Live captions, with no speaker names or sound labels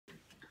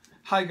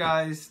Hi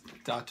guys,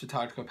 Dr.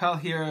 Todd Koppel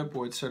here,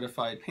 board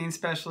certified pain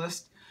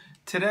specialist.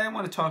 Today I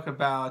want to talk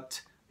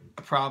about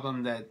a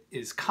problem that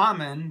is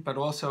common but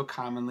also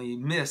commonly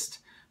missed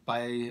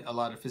by a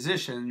lot of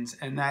physicians,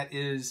 and that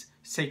is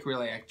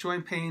sacroiliac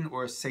joint pain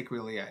or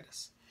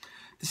sacroiliitis.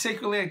 The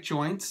sacroiliac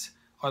joints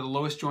are the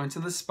lowest joints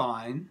in the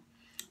spine.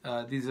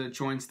 These are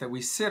joints that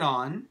we sit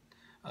on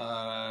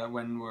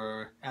when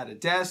we're at a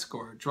desk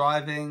or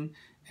driving,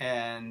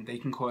 and they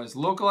can cause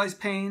localized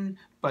pain,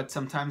 but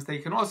sometimes they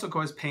can also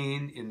cause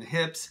pain in the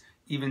hips,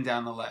 even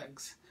down the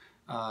legs.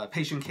 A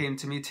patient came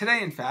to me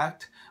today, in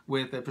fact,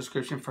 with a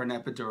prescription for an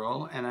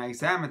epidural, and I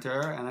examined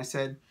her and I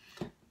said,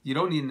 you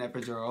don't need an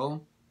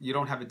epidural, you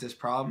don't have a disc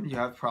problem, you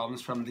have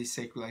problems from the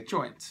sacroiliac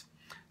joints.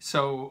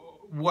 So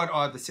what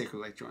are the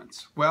sacroiliac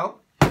joints?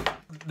 Well,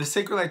 the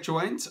sacroiliac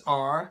joints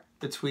are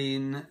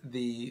between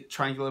the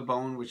triangular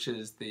bone, which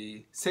is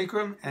the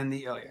sacrum, and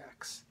the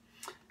iliacs.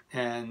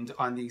 And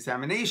on the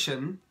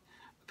examination,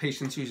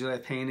 patients usually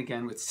have pain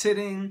again with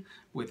sitting,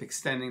 with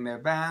extending their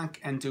back,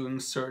 and doing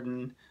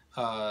certain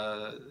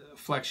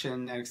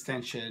flexion and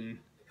extension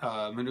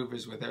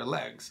maneuvers with their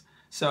legs.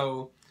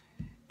 So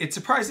it's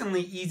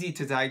surprisingly easy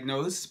to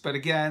diagnose, but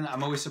again,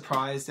 I'm always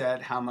surprised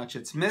at how much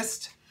it's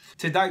missed.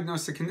 To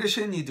diagnose the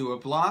condition, you do a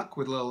block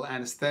with a little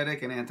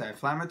anesthetic and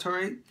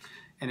anti-inflammatory,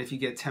 and if you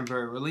get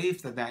temporary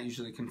relief, then that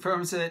usually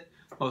confirms it.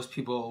 Most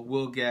people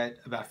will get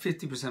about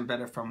 50%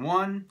 better from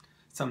one.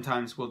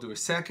 Sometimes we'll do a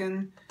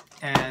second,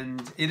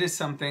 and it is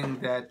something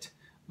that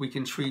we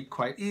can treat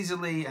quite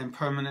easily and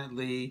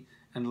permanently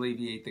and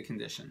alleviate the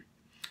condition.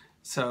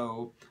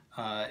 So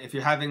if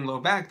you're having low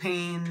back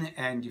pain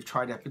and you've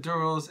tried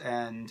epidurals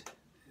and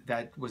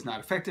that was not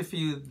effective for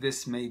you,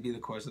 this may be the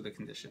cause of the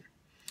condition.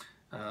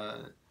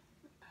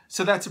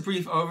 So that's a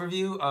brief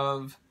overview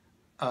of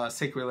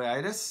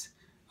sacroiliitis.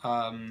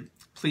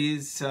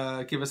 Please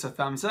give us a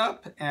thumbs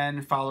up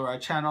and follow our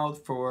channel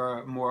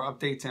for more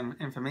updates and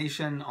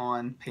information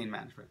on pain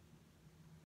management.